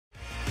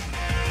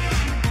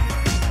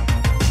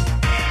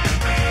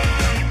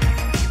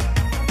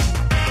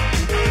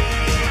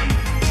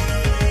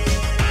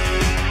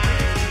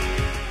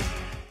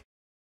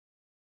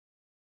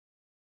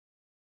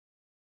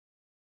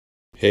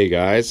Hey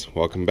guys,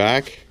 welcome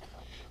back.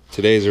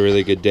 Today's a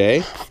really good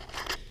day.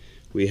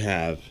 We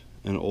have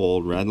an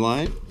old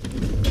Redline.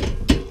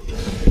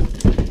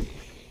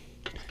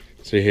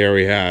 So here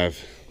we have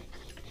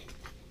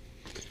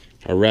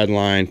a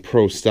Redline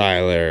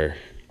Prostyler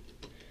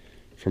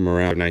from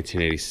around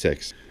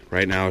 1986.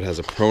 Right now it has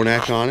a pro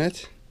neck on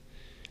it.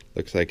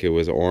 Looks like it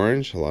was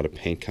orange, a lot of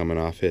paint coming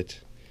off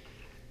it.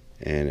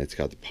 And it's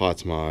got the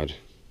POTS mod.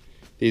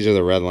 These are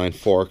the Redline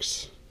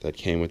forks that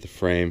came with the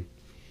frame.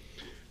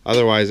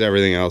 Otherwise,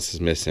 everything else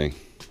is missing.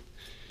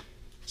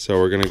 So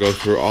we're going to go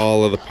through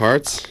all of the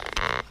parts.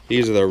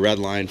 These are the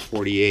Redline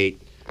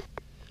 48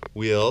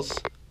 wheels.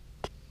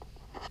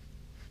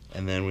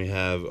 And then we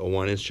have a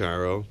 1-inch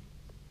gyro,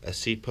 a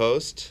seat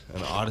post,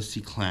 an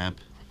Odyssey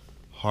clamp,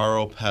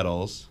 Haro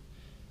pedals,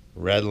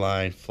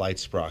 Redline flight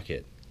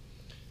sprocket,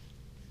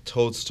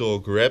 toadstool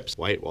grips,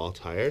 white wall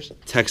tires,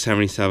 Tech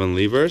 77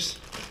 levers,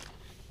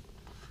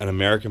 an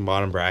American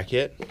bottom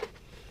bracket,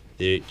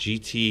 the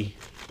GT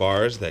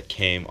bars that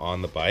came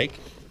on the bike,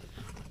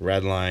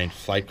 Redline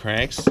flight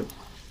cranks,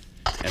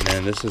 and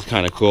then this is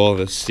kind of cool,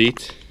 this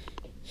seat.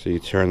 So you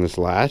turn this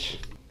latch,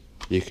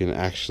 you can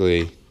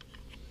actually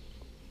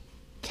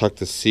tuck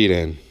the seat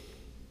in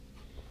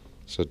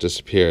so it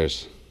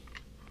disappears.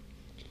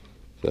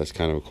 So that's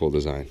kind of a cool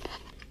design.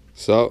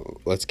 So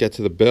let's get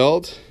to the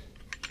build,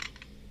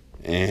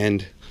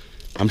 and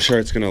I'm sure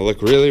it's gonna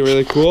look really,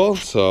 really cool.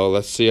 So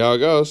let's see how it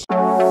goes.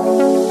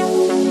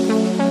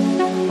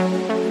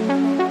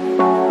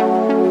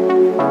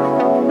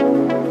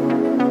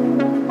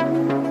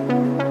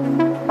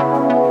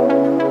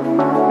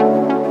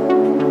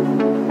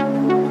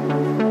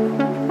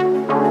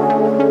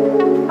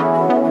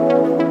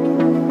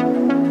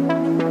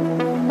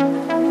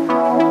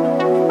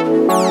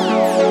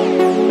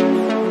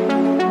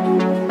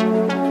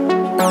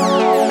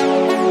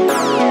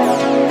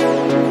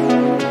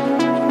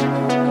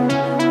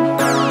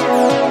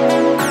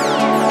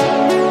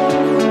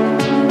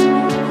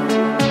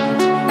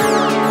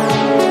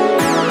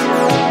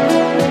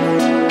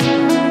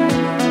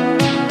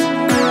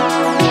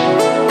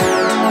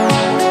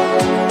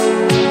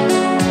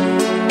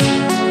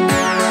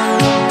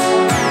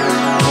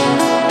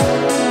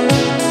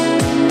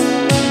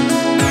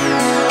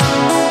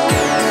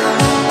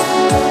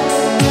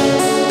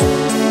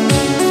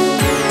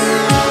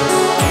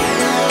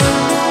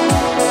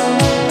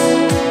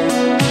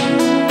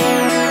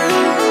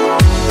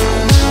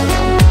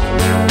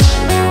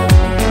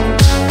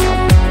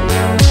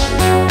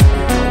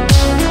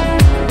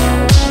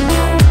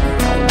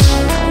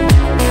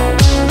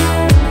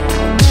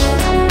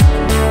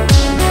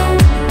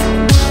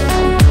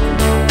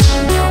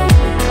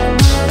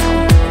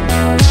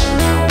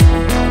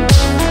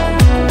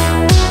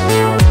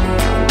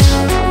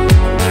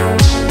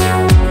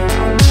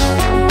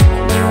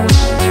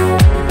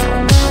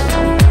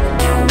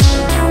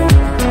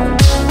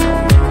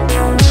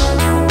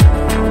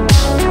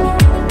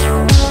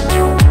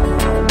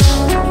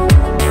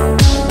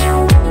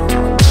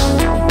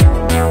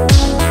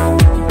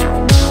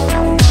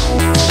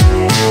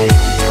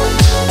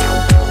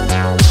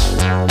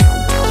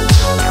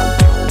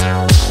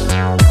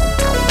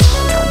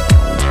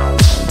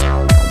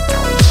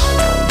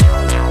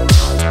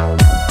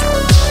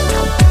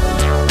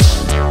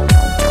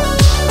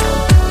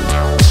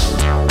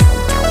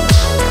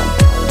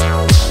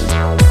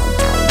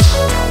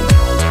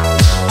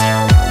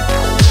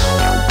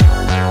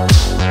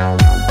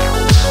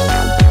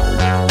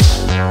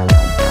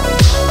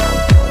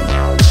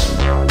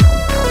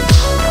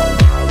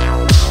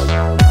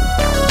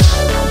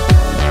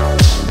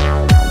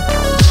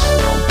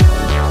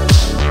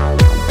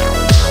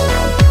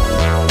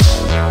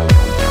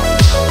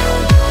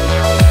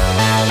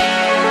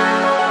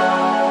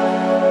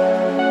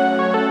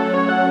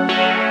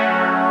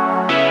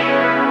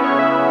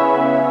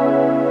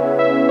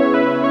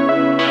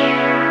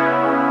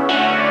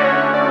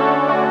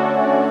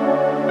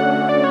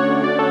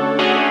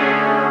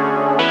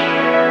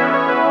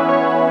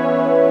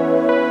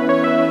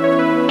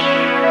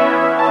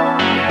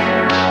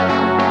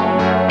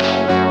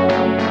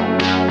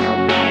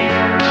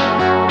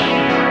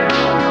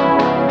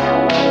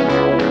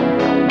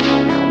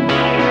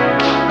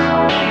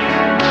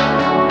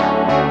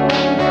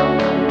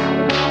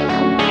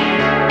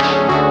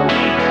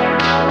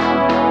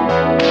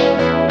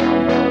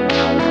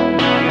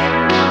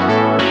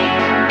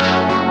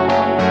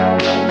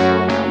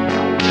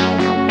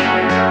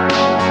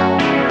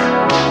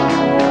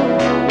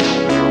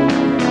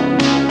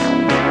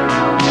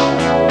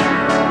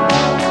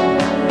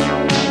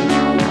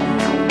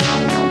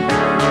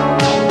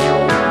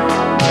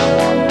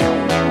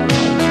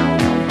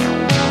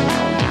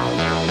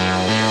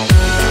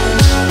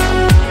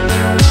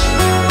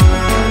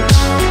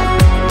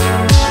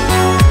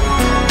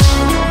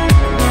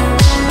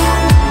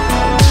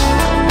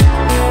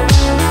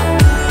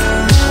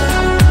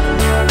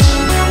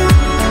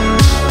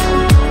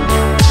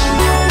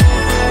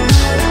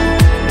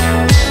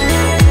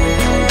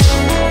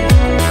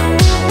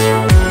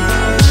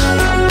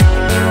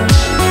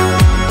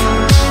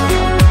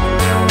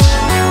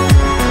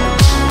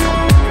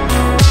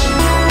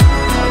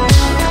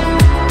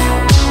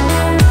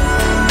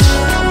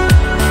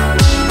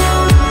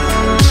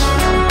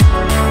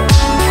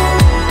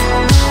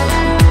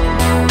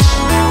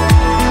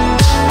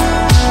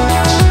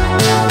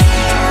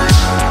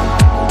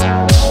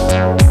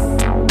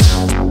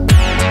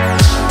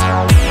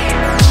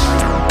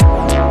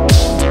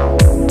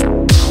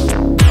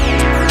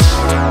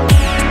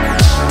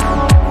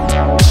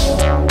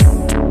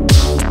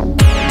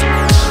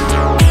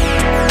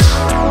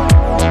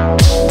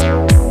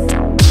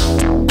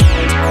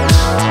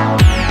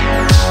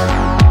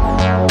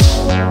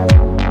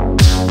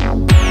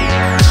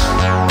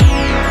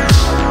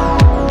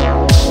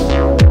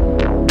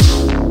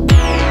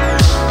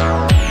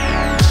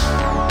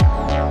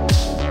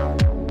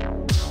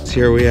 parts,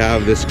 here we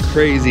have this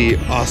crazy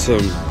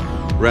awesome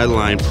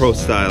Redline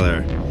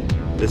ProStyler.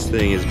 This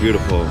thing is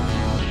beautiful.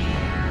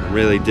 I'm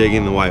really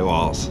digging the white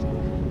walls.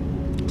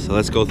 So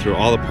let's go through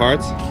all the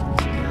parts.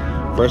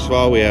 First of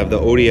all, we have the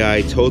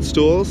ODI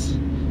toadstools,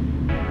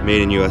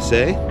 made in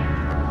USA.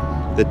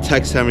 The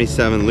Tech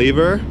 77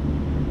 lever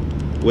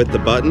with the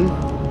button.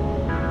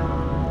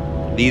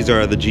 These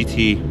are the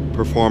GT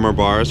Performer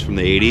bars from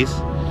the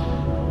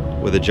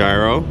 80s with a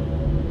gyro.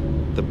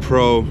 The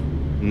Pro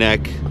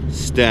neck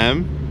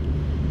stem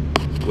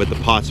with the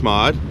POTS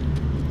mod.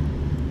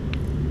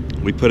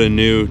 We put a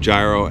new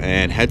gyro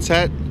and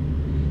headset.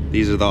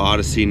 These are the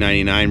Odyssey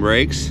 99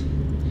 brakes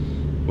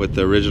with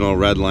the original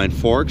Redline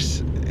forks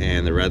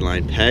and the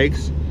Redline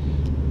pegs.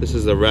 This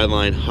is the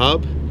Redline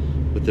hub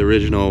with the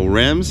original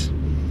rims.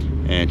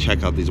 And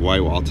check out these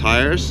white wall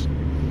tires.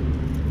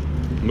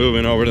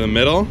 Moving over to the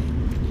middle,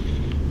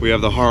 we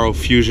have the Haro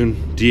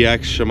Fusion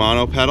DX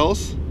Shimano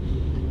pedals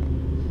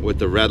with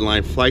the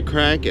Redline flight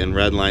crank and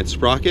Redline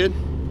sprocket,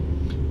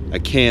 a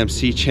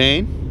KMC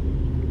chain,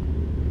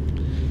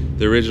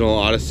 the original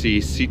Odyssey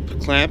seat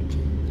clamp,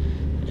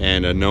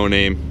 and a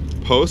no-name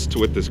post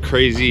with this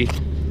crazy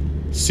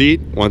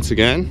seat. Once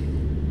again,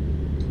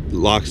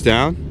 locks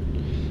down.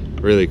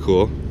 Really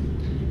cool.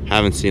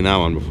 Haven't seen that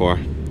one before.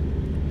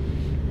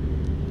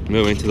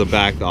 Moving to the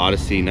back, the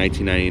Odyssey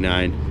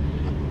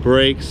 1999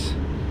 brakes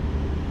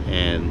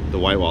and the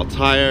white wall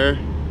tire.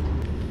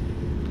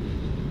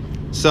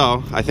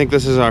 So I think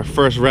this is our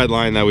first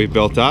Redline that we've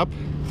built up.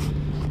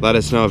 Let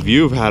us know if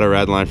you've had a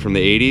Redline from the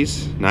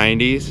 80s,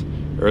 90s,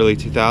 early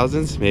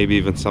 2000s, maybe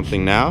even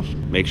something now.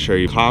 Make sure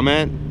you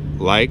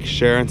comment, like,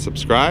 share, and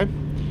subscribe.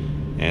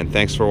 And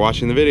thanks for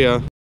watching the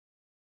video.